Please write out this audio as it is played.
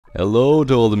Hello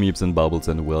to all the meeps and bubbles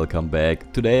and welcome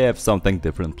back. Today I have something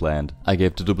different planned. I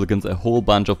gave the duplicants a whole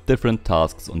bunch of different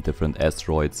tasks on different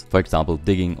asteroids. For example,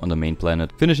 digging on the main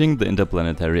planet, finishing the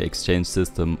interplanetary exchange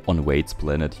system on Wade's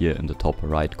planet here in the top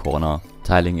right corner,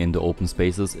 tiling in the open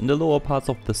spaces in the lower parts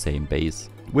of the same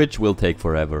base, which will take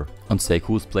forever. On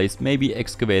Seku's place, maybe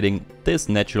excavating this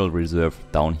natural reserve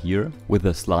down here with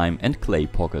the slime and clay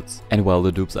pockets. And while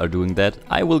the dupes are doing that,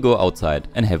 I will go outside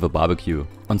and have a barbecue.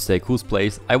 On Seku's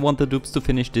place, I want the dupes to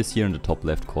finish this here in the top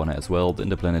left corner as well, the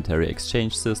interplanetary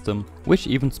exchange system, which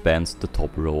even spans the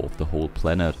top row of the whole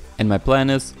planet. And my plan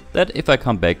is that if I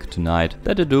come back tonight,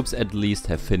 that the dupes at least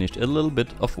have finished a little bit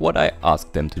of what I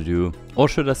asked them to do, or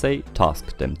should I say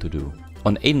tasked them to do.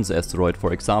 On Aiden's asteroid,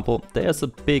 for example, there's a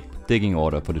big digging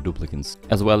order for the duplicants,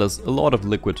 as well as a lot of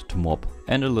liquid to mop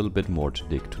and a little bit more to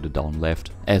dig to the down left.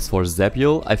 As for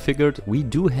Zebul, I figured we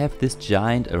do have this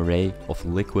giant array of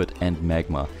liquid and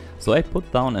magma, so I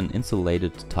put down an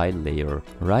insulated tile layer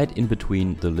right in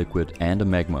between the liquid and the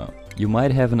magma. You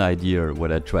might have an idea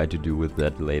what I try to do with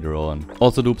that later on.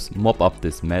 Also dupes, mop up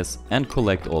this mess and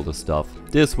collect all the stuff.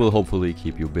 This will hopefully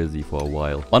keep you busy for a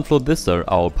while. On Flodista,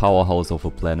 our powerhouse of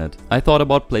a planet, I thought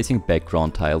about placing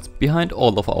background tiles behind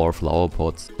all of our flower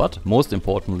pots, but most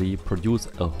importantly produce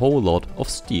a whole lot of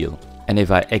steel. And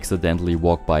if I accidentally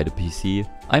walk by the PC,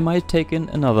 I might take in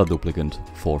another duplicant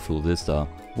for Flodista.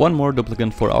 One more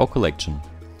duplicant for our collection.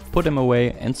 Put them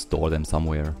away and store them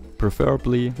somewhere,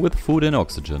 preferably with food and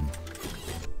oxygen.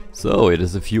 So it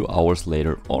is a few hours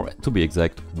later, or to be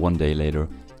exact, one day later.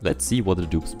 Let's see what the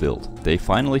dupes built. They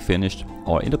finally finished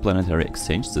our interplanetary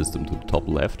exchange system to the top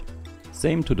left.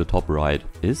 Same to the top right.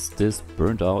 Is this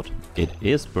burnt out? It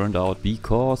is burnt out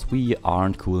because we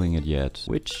aren't cooling it yet,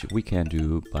 which we can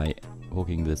do by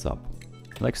hooking this up.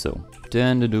 Like so.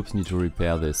 Then the dupes need to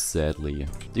repair this sadly.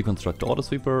 Deconstruct the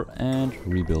autosweeper and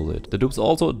rebuild it. The dupes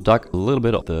also dug a little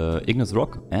bit of the igneous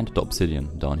rock and the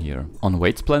obsidian down here. On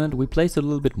Wade's planet we placed a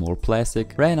little bit more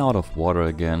plastic, ran out of water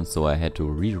again, so I had to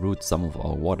reroute some of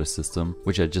our water system,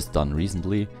 which I just done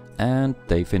recently. And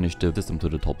they finished the system to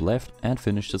the top left and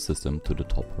finished the system to the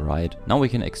top right. Now we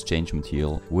can exchange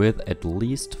material with at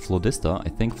least Flodista. I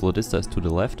think Flodista is to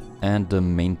the left and the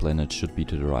main planet should be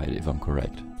to the right if I'm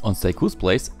correct. On Seku's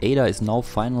place, Ada is now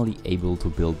finally able to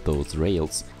build those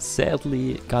rails.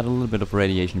 Sadly, got a little bit of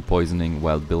radiation poisoning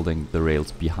while building the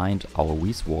rails behind our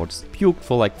V-swords. Puked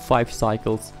for like 5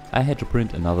 cycles. I had to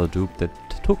print another dupe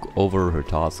that took over her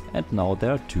task, and now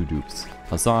there are 2 dupes,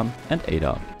 Hassan and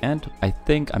Ada. And I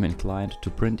think I'm inclined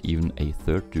to print even a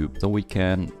 3rd dupe, so we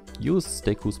can use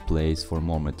Seku's place for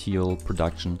more material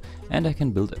production, and I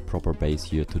can build a proper base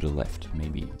here to the left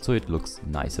maybe, so it looks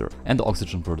nicer. And the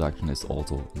oxygen production is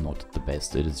also not the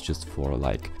best, it is just for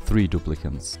like 3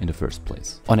 duplicants in the first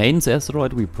place. On Aiden's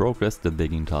asteroid we progressed the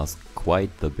digging task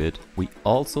quite a bit. We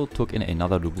also took in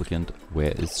another duplicant.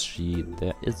 Where is she?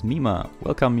 There is Mima.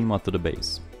 Welcome Mima to the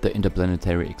base. The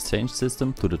interplanetary exchange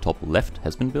system to the top left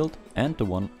has been built, and the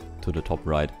one to the top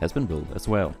right has been built as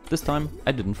well. This time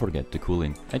I didn't forget the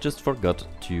cooling, I just forgot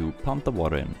to pump the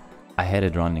water in. I had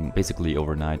it running basically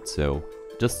overnight, so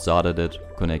just started it,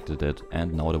 connected it,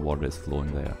 and now the water is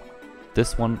flowing there.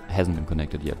 This one hasn't been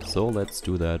connected yet, so let's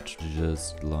do that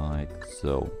just like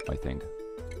so, I think.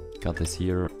 Got this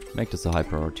here, make this a high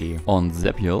priority. On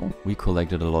Zebul, we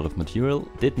collected a lot of material,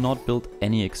 did not build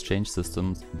any exchange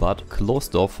systems, but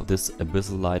closed off this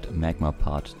abyssalite magma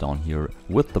part down here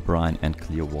with the brine and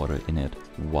clear water in it.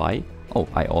 Why? Oh,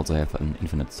 I also have an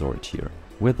infinite storage here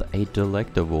with a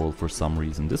delector wall for some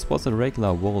reason. This was a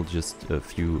regular wall just a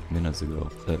few minutes ago.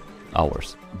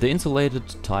 Hours. The insulated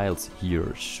tiles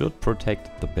here should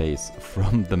protect the base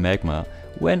from the magma.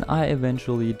 When I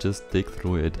eventually just dig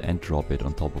through it and drop it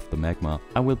on top of the magma,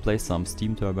 I will place some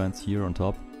steam turbines here on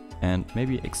top and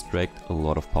maybe extract a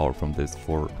lot of power from this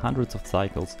for hundreds of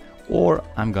cycles, or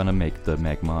I'm gonna make the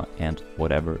magma and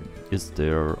whatever is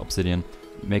there, obsidian,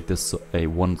 make this a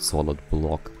one solid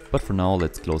block. But for now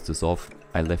let's close this off.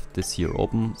 I left this here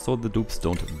open so the dupes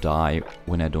don't die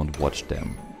when I don't watch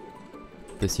them.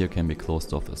 This here can be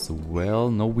closed off as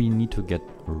well. No, we need to get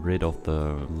rid of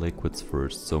the liquids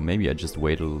first, so maybe I just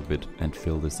wait a little bit and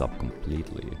fill this up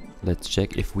completely. Let's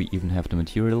check if we even have the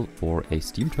material for a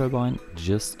steam turbine,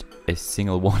 just a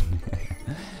single one.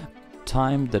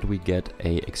 Time that we get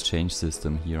a exchange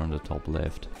system here on the top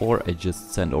left, or I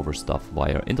just send over stuff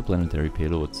via interplanetary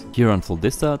payloads. Here on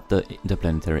Flodista, the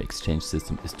interplanetary exchange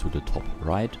system is to the top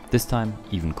right. This time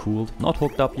even cooled, not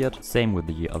hooked up yet. Same with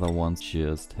the other ones,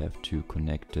 just have to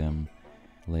connect them.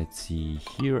 Let's see,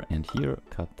 here and here,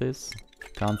 cut this,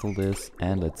 cancel this,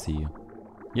 and let's see.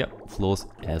 Yep, flows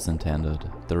as intended.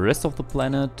 The rest of the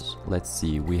planet, let's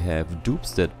see, we have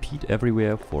dupes that peat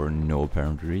everywhere for no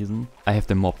apparent reason. I have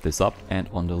them mop this up, and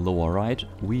on the lower right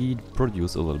we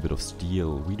produce a little bit of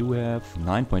steel. We do have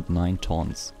 9.9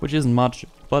 tons, which isn't much,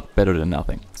 but better than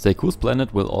nothing. Seiku's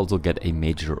planet will also get a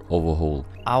major overhaul.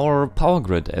 Our power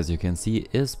grid, as you can see,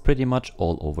 is pretty much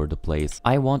all over the place.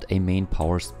 I want a main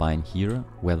power spine here,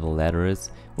 where the ladder is,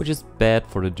 which is bad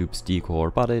for the dupe's decor,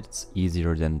 but it's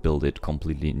easier than build it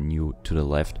completely new to the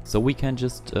left. So we can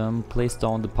just place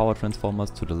down the power transformers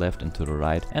to the left and to the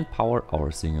right and power our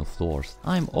single floors.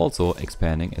 I'm also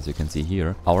expanding, as you can see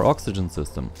here, our oxygen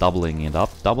system, doubling it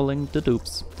up, doubling the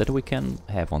dupes that we can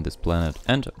have on this planet,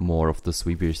 and more of the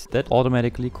sweepers that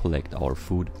automatically collect our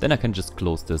food. Then I can just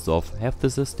close this off, have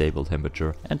this a stable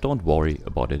temperature, and don't worry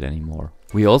about it anymore.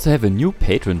 We also have a new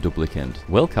patron duplicant.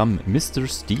 Welcome Mr.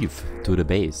 Steve to the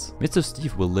base. Mr.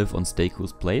 Steve will live on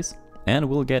Seiku's place and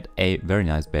will get a very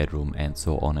nice bedroom and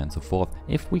so on and so forth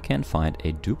if we can find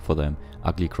a dupe for them.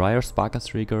 Ugly Crier, Sparker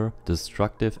Streaker,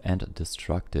 Destructive and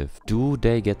Destructive. Do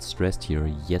they get stressed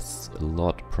here? Yes, a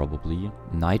lot probably.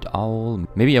 Night Owl.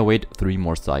 Maybe I wait 3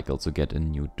 more cycles to get a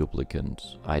new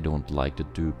duplicant. I don't like the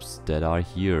dupes that are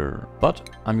here. But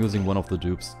I'm using one of the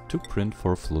dupes to print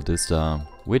for Flodista,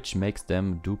 which makes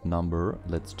them dupe number,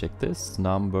 let's check this,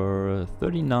 number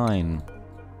 39.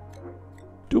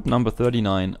 Dupe number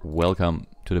 39, welcome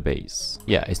to the base.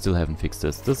 Yeah, I still haven't fixed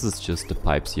this. This is just the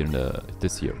pipes here in the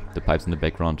pipes in the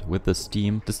background with the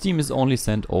steam. The steam is only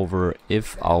sent over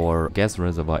if our gas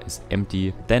reservoir is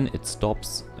empty, then it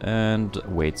stops and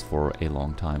waits for a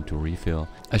long time to refill.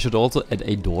 I should also add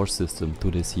a door system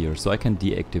to this here, so I can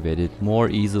deactivate it more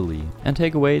easily and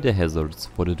take away the hazards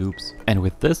for the dupes. And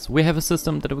with this, we have a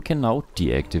system that we can now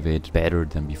deactivate better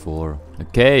than before.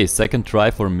 Okay, second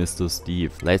try for Mr.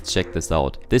 Steve. Let's check this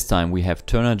out. This time we have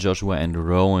Turner, Joshua and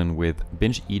Rowan with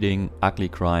binge eating, ugly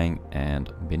crying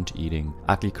and binge eating.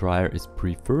 Ugly crier is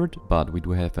preferred, but we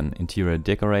do have an interior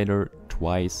decorator,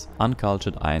 twice,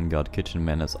 uncultured iron god, kitchen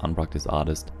menace, unpracticed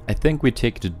artist. I think we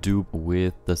take the dupe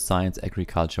with the science,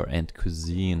 agriculture and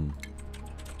cuisine.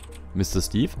 Mr.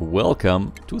 Steve,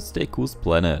 welcome to Seiku's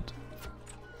planet.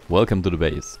 Welcome to the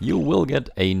base. You will get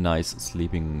a nice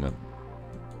sleeping...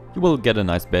 you will get a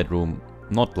nice bedroom,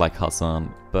 not like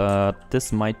Hassan, but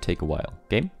this might take a while.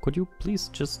 Game, could you please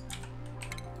just...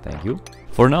 Thank you.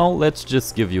 For now, let's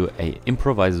just give you a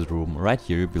improvised room right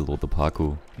here below the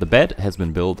parkour. The bed has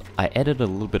been built. I added a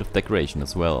little bit of decoration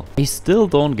as well. I still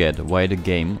don't get why the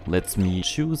game lets me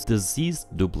choose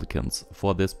deceased duplicants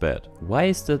for this bed. Why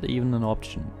is that even an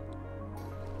option?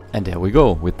 And there we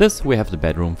go. With this, we have the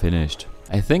bedroom finished.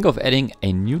 I think of adding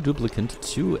a new duplicant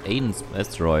to Aiden's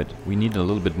asteroid. We need a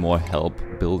little bit more help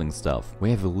building stuff.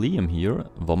 We have Liam here,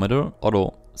 Vomiter,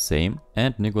 Otto, same,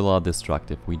 and Nicola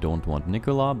Destructive. We don't want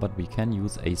Nicola, but we can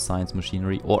use a science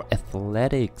machinery or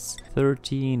athletics.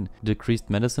 13. Decreased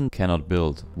medicine, cannot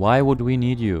build. Why would we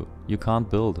need you? You can't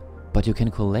build. But you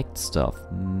can collect stuff.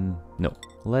 No.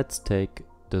 Let's take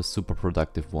the super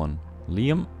productive one.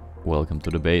 Liam, welcome to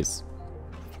the base.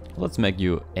 Let's make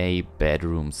you a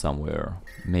bedroom somewhere.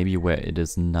 Maybe where it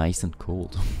is nice and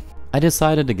cold. I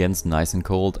decided against nice and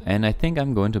cold, and I think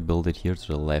I'm going to build it here to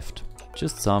the left.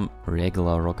 Just some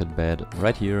regular rocket bed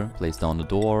right here. Place down the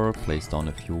door, place down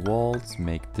a few walls.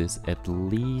 Make this at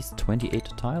least 28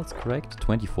 tiles, correct?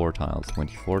 24 tiles,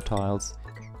 24 tiles.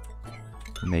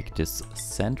 Make this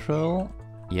central.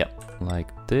 Yep,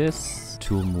 like this.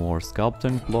 2 more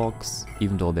sculpting blocks,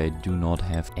 even though they do not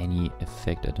have any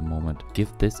effect at the moment.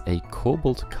 Give this a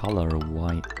cobalt color,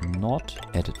 why not?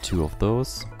 Add 2 of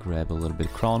those, grab a little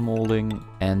bit crown molding,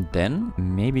 and then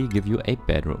maybe give you a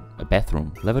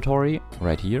bathroom. Lavatory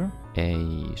right here,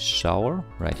 a shower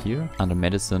right here. Under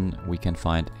medicine we can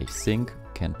find a sink.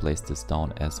 Can place this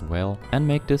down as well and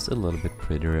make this a little bit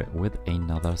prettier with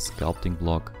another sculpting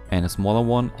block and a smaller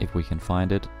one if we can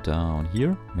find it down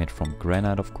here, made from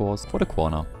granite of course, for the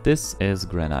corner. This is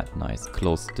granite, nice.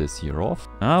 Close this here off.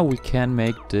 We can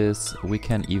make this, we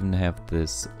can even have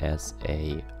this as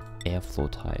a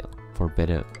airflow tile for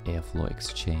better airflow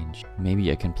exchange.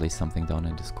 Maybe I can place something down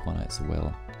in this corner as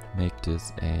well. Make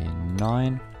this a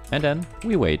 9 and then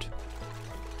we wait.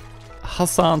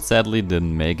 Hassan sadly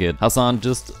didn't make it. Hassan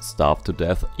just starved to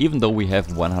death, even though we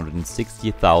have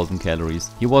 160,000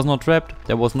 calories. He was not trapped,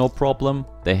 there was no problem.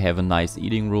 They have a nice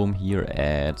eating room here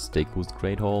at Seiku's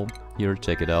Great Hall. Here,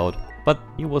 check it out. But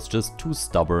he was just too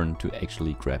stubborn to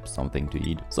actually grab something to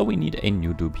eat. So we need a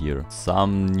new dupe here.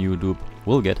 Some new dupe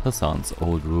will get Hassan's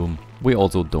old room. We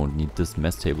also don't need this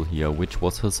mess table here, which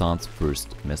was Hassan's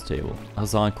first mess table.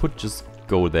 Hassan could just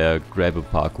go there, grab a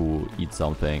parkour, eat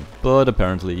something, but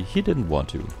apparently he didn't want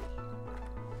to.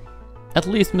 At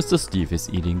least Mr. Steve is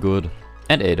eating good.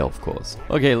 And Ada, of course.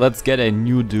 Okay, let's get a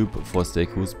new dupe for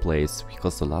Steku's place,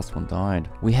 because the last one died.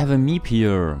 We have a meep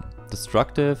here.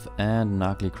 Destructive and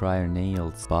Nagli Crier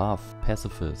nails. Buff,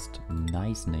 pacifist,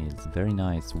 nice nails, very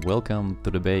nice. Welcome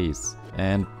to the base.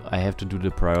 And I have to do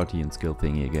the priority and skill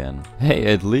thingy again. Hey,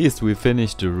 at least we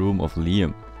finished the room of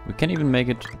Liam. We can even make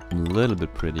it a little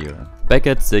bit prettier. Back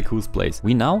at Steku's place,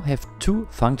 we now have two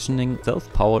functioning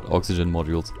self-powered oxygen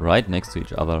modules right next to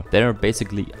each other. They're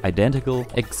basically identical,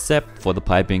 except for the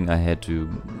piping. I had to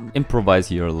improvise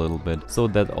here a little bit so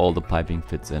that all the piping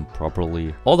fits in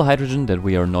properly. All the hydrogen that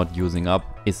we are not using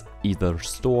up is either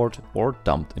stored or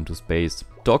dumped into space.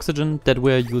 The oxygen that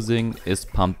we are using is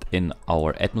pumped in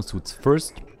our atmosuits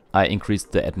first. I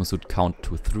increased the atmosuit count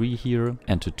to 3 here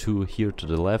and to 2 here to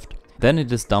the left. Then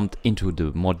it is dumped into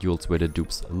the modules where the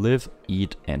dupes live,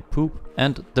 eat and poop,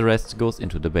 and the rest goes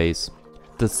into the base.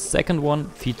 The second one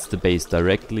feeds the base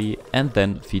directly and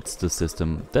then feeds the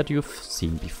system that you've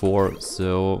seen before.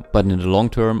 But in the long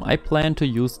term I plan to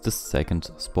use the second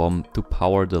spawn to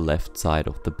power the left side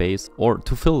of the base, or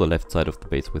to fill the left side of the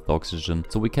base with oxygen,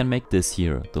 so we can make this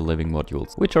here the living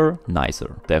modules, which are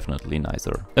nicer, definitely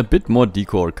nicer. A bit more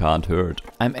decor can't hurt.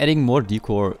 I'm adding more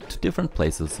decor to different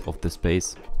places of this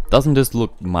base. Doesn't this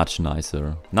look much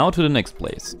nicer? Now to the next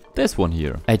place. This one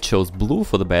here. I chose blue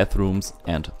for the bathrooms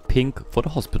and pink for the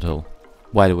hospital.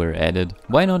 While we're at it,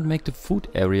 why not make the food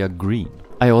area green?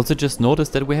 I also just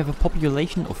noticed that we have a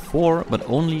population of 4 but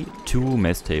only 2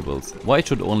 mess tables. Why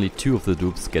should only 2 of the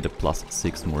dupes get a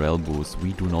 +6 morale boost?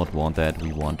 We do not want that,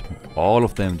 we want all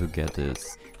of them to get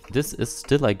this. This is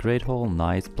still a great haul,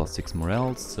 nice, +6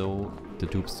 morale, so the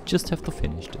dupes just have to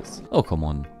finish this. Oh come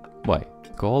on, why?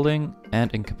 Scalding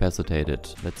and incapacitated.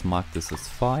 Let's mark this as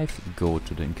 5. Go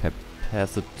to the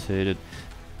incapacitated.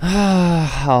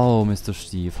 How, Mr.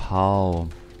 Steve, how?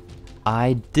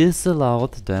 I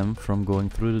disallowed them from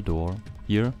going through the door.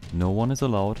 Here, no one is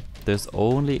allowed. There's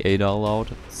only Ada allowed.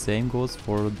 Same goes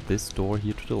for this door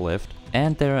here to the left.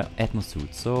 And there are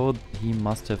atmosuits, so he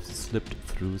must have slipped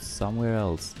through somewhere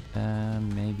else.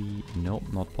 Maybe, nope,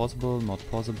 not possible, not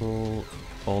possible.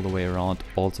 All the way around,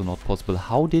 also not possible.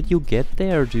 How did you get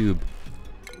there, dude?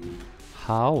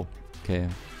 How? Okay.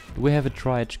 Do we have a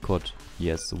triage code?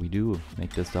 Yes, we do.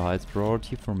 Make this the highest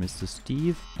priority for Mr.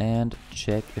 Steve and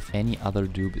check if any other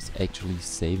dupe is actually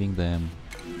saving them.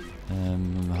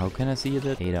 How can I see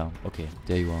that? Ada. Okay,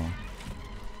 there you are.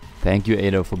 Thank you,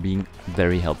 Ada, for being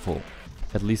very helpful.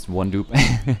 At least one dupe.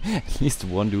 At least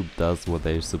one dupe does what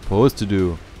they're supposed to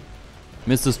do.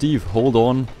 Mr. Steve, hold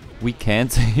on. We can't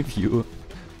save you.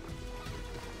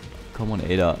 Come on,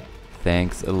 Ada.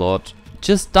 Thanks a lot.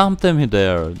 Just dump them in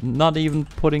there. Not even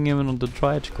putting him on the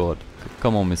triage cord.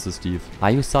 Come on, Mr. Steve.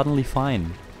 Are you suddenly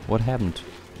fine? What happened?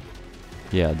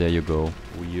 Yeah, there you go.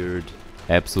 Weird.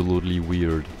 Absolutely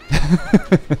weird.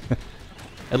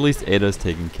 At least Ada's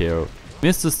taken care of.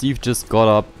 Mr. Steve just got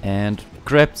up and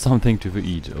grabbed something to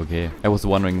eat, okay? I was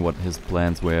wondering what his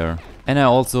plans were. And I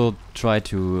also tried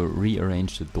to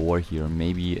rearrange the door here.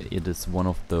 Maybe it is one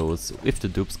of those, if the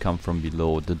dupes come from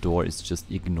below, the door is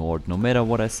just ignored no matter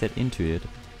what I set into it.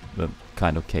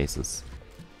 Kind of cases.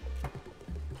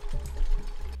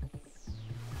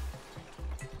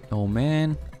 Oh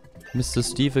man, Mr.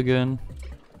 Steve again.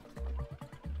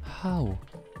 How?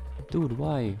 Dude,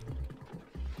 why?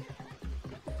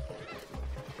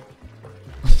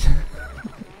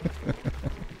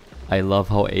 I love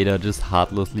how Ada just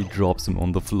heartlessly drops him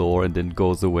on the floor and then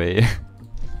goes away.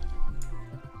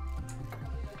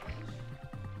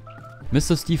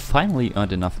 Mr. Steve finally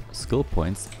earned enough skill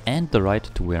points and the right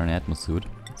to wear an atmosuit,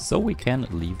 so we can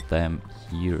leave them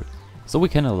here. So we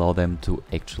can allow them to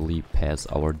actually pass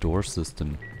our door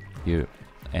system here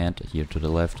and here to the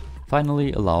left.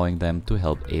 Finally allowing them to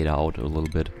help Ada out a little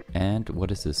bit. And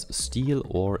what is this? Steel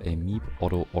or a Meep,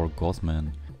 Otto or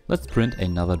Gothman? Let's print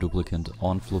another duplicate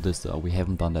on Flodista. We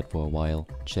haven't done that for a while.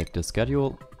 Check the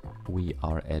schedule. We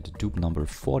are at dupe number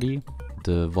 40.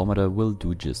 The vomiter will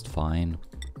do just fine.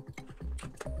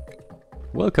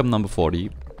 Welcome number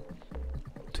 40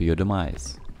 to your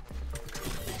demise.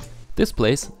 This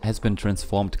place has been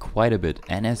transformed quite a bit,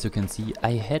 and as you can see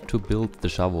I had to build the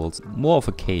shovels more of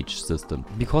a cage system.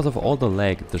 Because of all the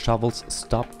lag, the shovels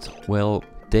stopped, well,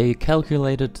 they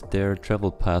calculated their travel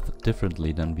path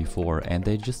differently than before and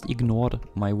they just ignored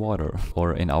my water,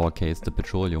 or in our case the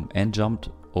petroleum, and jumped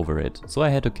over it. So I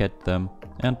had to catch them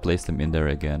and place them in there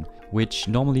again, which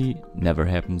normally never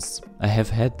happens. I have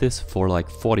had this for like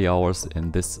 40 hours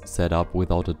in this setup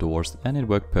without the doors and it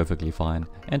worked perfectly fine.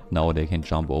 And now they can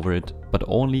jump over it, but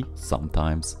only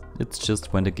sometimes. It's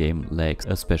just when the game lags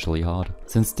especially hard.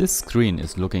 Since this screen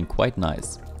is looking quite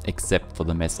nice, except for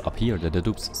the mess up here that the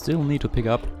dupes still need to pick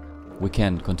up, we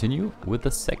can continue with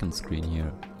the second screen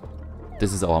here.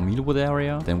 This is our mealwood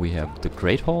area, then we have the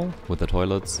Great Hall with the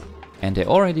toilets, and they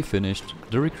already finished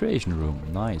the recreation room.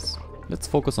 Nice. Let's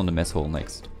focus on the mess hall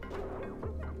next.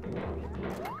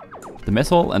 The mess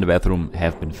hall and the bathroom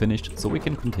have been finished, so we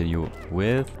can continue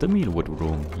with the mealwood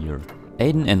room here.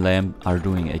 Aiden and Lamb are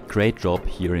doing a great job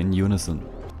here in unison.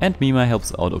 And Mima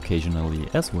helps out occasionally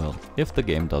as well, if the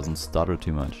game doesn't stutter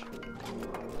too much.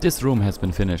 This room has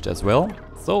been finished as well,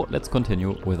 so let's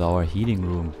continue with our heating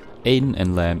room. Aiden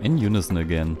and Lamb in unison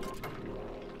again.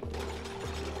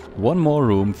 One more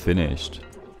room finished.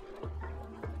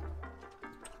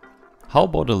 How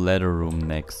about a ladder room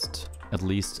next? At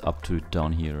least up to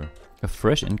down here. A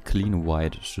fresh and clean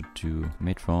white should do,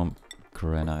 made from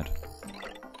granite.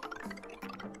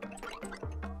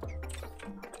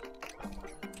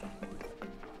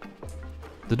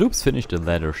 The dupes finished the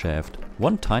ladder shaft.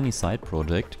 One tiny side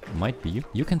project might be,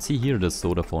 you can see here the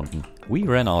soda fountain. We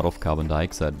ran out of carbon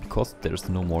dioxide because there's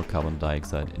no more carbon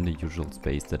dioxide in the usual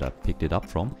space that I picked it up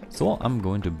from. So I'm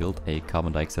going to build a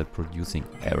carbon dioxide producing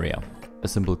area. A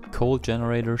simple coal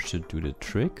generator should do the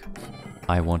trick.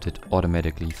 I want it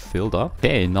automatically filled up.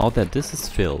 Okay, now that this is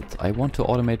filled, I want to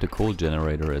automate the coal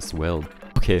generator as well.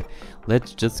 Okay,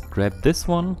 let's just grab this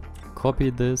one, copy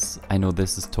this. I know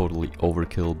this is totally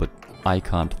overkill, but I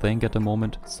can't think at the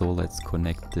moment. So let's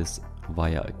connect this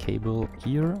via a cable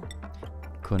here.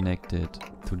 Connect it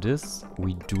to this.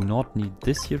 We do not need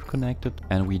this here connected,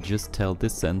 and we just tell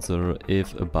this sensor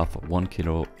if above 1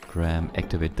 kilogram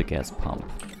activate the gas pump.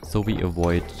 So we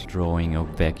avoid drawing a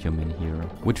vacuum in here,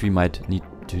 which we might need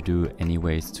to do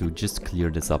anyways to just clear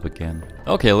this up again.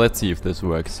 Okay, let's see if this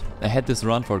works. I had this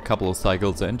run for a couple of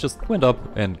cycles and just went up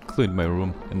and cleaned my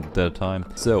room in that time.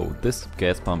 So this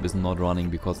gas pump is not running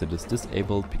because it is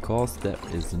disabled, because there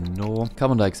is no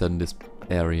carbon dioxide in this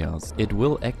areas. It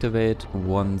will activate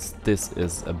once this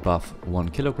is above 1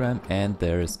 kilogram and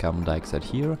there is carbon dioxide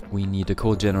here. We need a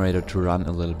coal generator to run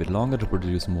a little bit longer to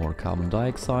produce more carbon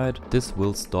dioxide. This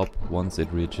will stop once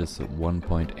it reaches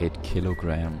 1.8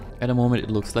 kilogram. At the moment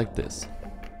it looks like this.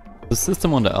 The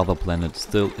system on the other planet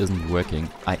still isn't working.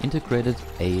 I integrated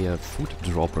a food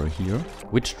dropper here,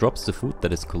 which drops the food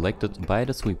that is collected by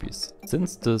the sweepies.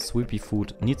 Since the sweepie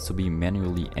food needs to be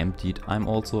manually emptied, I'm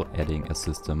also adding a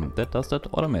system that does that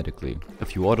automatically. A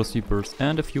few auto sweepers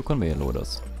and a few conveyor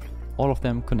loaders. All of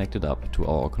them connected up to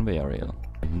our conveyor rail.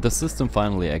 The system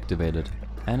finally activated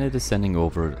and it is sending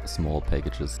over small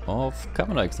packages of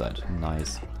carbon dioxide.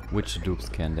 Nice. Which the dupes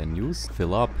can then use,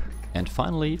 fill up, and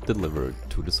finally deliver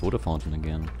to the soda fountain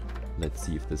again. Let's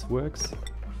see if this works.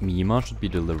 Mima should be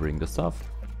delivering the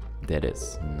stuff. That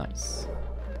is nice.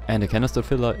 And the canister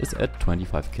filler is at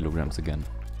 25 kilograms again.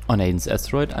 On Aiden's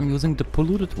asteroid I'm using the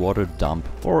polluted water dump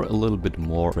for a little bit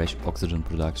more fresh oxygen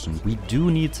production. We do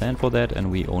need sand for that,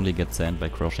 and we only get sand by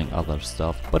crushing other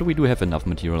stuff, but we do have enough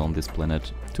material on this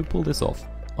planet to pull this off.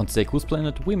 On Seku's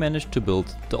planet we managed to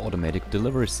build the automatic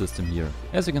delivery system here.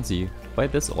 As you can see, by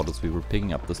this autos we were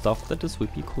picking up the stuff that the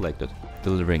sweepie collected,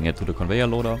 delivering it to the conveyor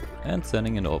loader and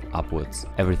sending it upwards.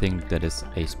 Everything that is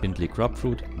a spindly grub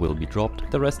fruit will be dropped,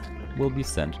 the rest will be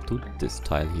sent to this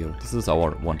tile here. This is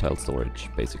our one tile storage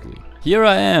basically. Here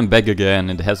I am back again.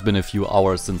 It has been a few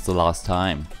hours since the last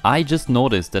time. I just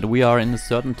noticed that we are in a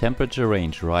certain temperature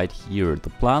range right here. The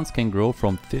plants can grow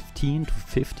from 15 to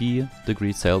 50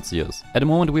 degrees Celsius. At the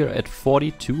moment we are at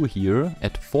 42 here,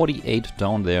 at 48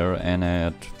 down there and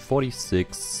at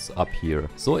 46 up here.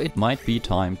 So it might be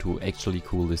time to actually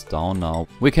cool this down now.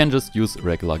 We can just use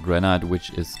regular granite,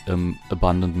 which is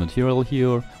abundant material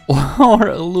here, or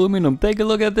aluminum. Take a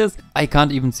look at this. I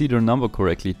can't even see the number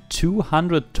correctly.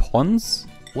 200 tons?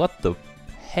 What the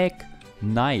heck?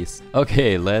 Nice.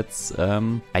 Okay, let's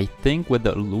I think with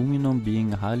the aluminum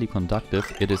being highly conductive,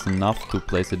 it is enough to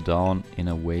place it down in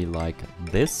a way like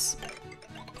this.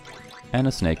 And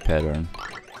a snake pattern.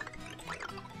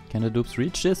 Can the dupes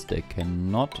reach this? They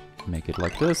cannot. Make it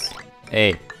like this.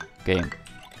 Hey, game.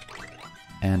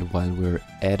 And while we're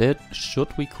at it, should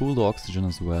we cool the oxygen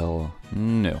as well?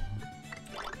 No.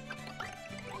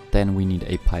 Then we need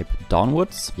a pipe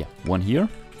downwards. Yeah, one here.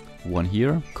 One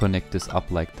here. Connect this up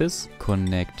like this.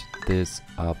 Connect this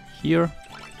up here.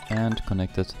 And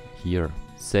connect it here.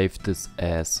 Save this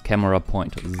as camera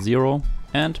point 0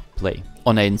 and play.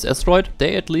 On Aiden's asteroid,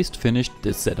 they at least finished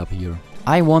this setup here.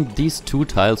 I want these two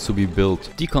tiles to be built,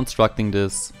 deconstructing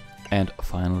this and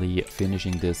finally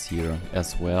finishing this here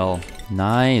as well.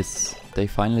 Nice! They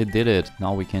finally did it.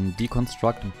 Now we can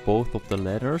deconstruct both of the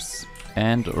ladders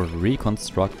and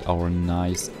reconstruct our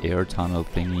nice air tunnel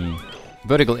thingy.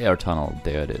 Vertical air tunnel,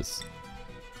 there it is.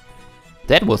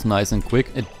 That was nice and quick.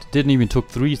 It didn't even took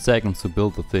 3 seconds to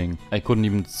build the thing. I couldn't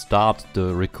even start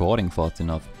the recording fast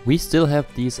enough. We still have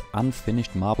these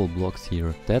unfinished marble blocks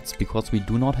here. That's because we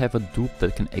do not have a dupe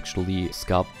that can actually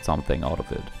sculpt something out of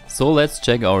it. So let's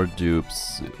check our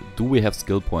dupes. Do we have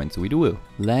skill points? We do.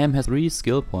 Lamb has 3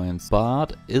 skill points,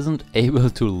 but isn't able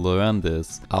to learn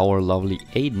this. Our lovely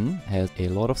Aiden has a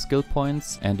lot of skill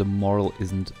points and the moral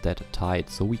isn't that tight.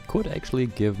 So we could actually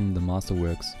give him the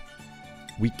masterworks.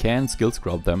 We can skill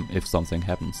scrub them if something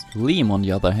happens. Liam, on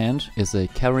the other hand, is a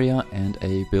carrier and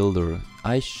a builder.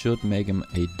 I should make him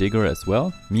a digger as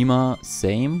well. Mima,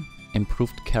 same.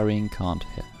 Improved carrying can't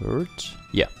hurt.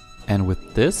 Yeah. And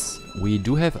with this, we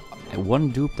do have one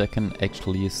dupe that can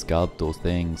actually sculpt those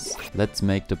things. Let's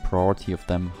make the priority of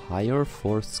them higher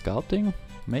for sculpting.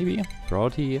 Maybe.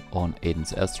 Priority on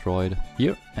Aiden's asteroid.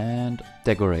 Here. And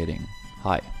decorating.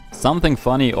 High. Something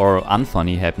funny or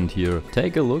unfunny happened here.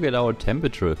 Take a look at our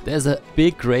temperature. There's a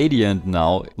big gradient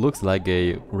now. It looks like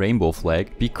a rainbow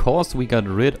flag because we got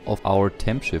rid of our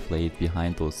temp shift plate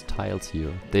behind those tiles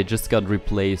here. They just got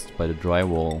replaced by the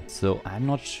drywall. So I'm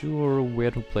not sure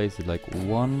where to place it. Like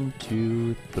 1,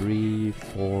 2, 3,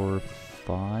 4,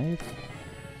 5.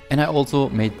 And I also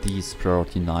made these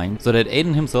priority 9 so that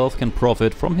Aiden himself can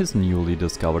profit from his newly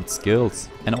discovered skills.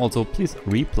 And also please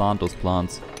replant those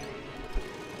plants.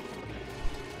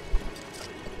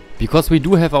 Because we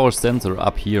do have our sensor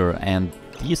up here and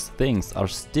these things are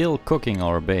still cooking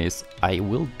our base, I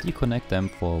will deconnect them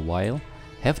for a while.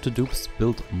 Have the dupes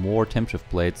build more temp shift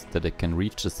plates that it can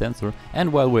reach the sensor,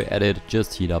 and while we're at it,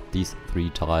 just heat up these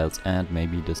 3 tiles and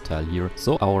maybe this tile here,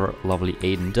 so our lovely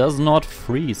Aiden does not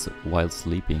freeze while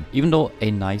sleeping. Even though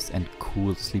a nice and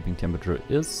cool sleeping temperature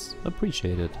is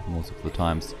appreciated most of the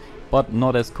times, but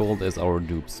not as cold as our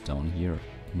dupes down here.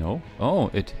 No?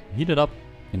 Oh, it heated up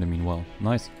in the meanwhile.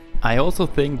 Nice. I also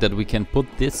think that we can put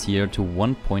this here to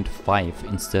 1.5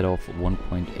 instead of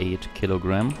 1.8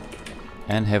 kilogram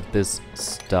and have this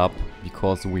stop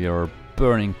because we are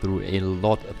burning through a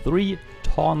lot, 3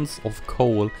 tons of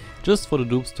coal just for the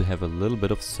dupes to have a little bit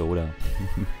of soda.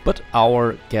 But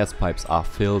our gas pipes are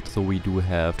filled, so we do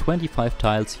have 25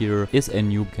 tiles here. Is a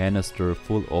new canister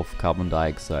full of carbon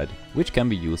dioxide, which can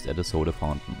be used at a soda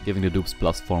fountain, giving the dupes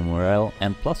 +4 morale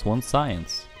and +1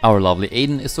 science. Our lovely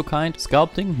Aiden is so kind,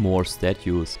 sculpting more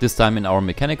statues, this time in our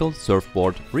mechanical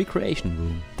surfboard recreation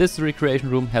room. This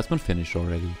recreation room has been finished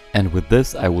already. And with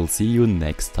this I will see you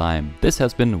next time. This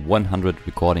has been 100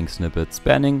 recording snippets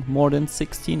spanning more than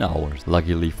 16 hours.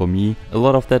 Luckily for me, a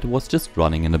lot of that was just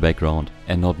running in the background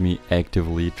and not me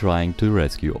actively trying to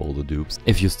rescue all the dupes.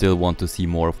 If you still want to see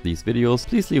more of these videos,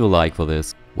 please leave a like for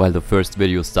this. While the first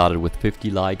video started with 50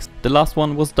 likes, the last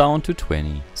one was down to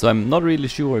 20. So I'm not really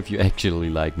sure if you actually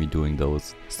like me doing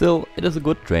those. Still, it is a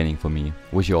good training for me.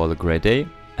 Wish you all a great day,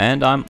 and I'm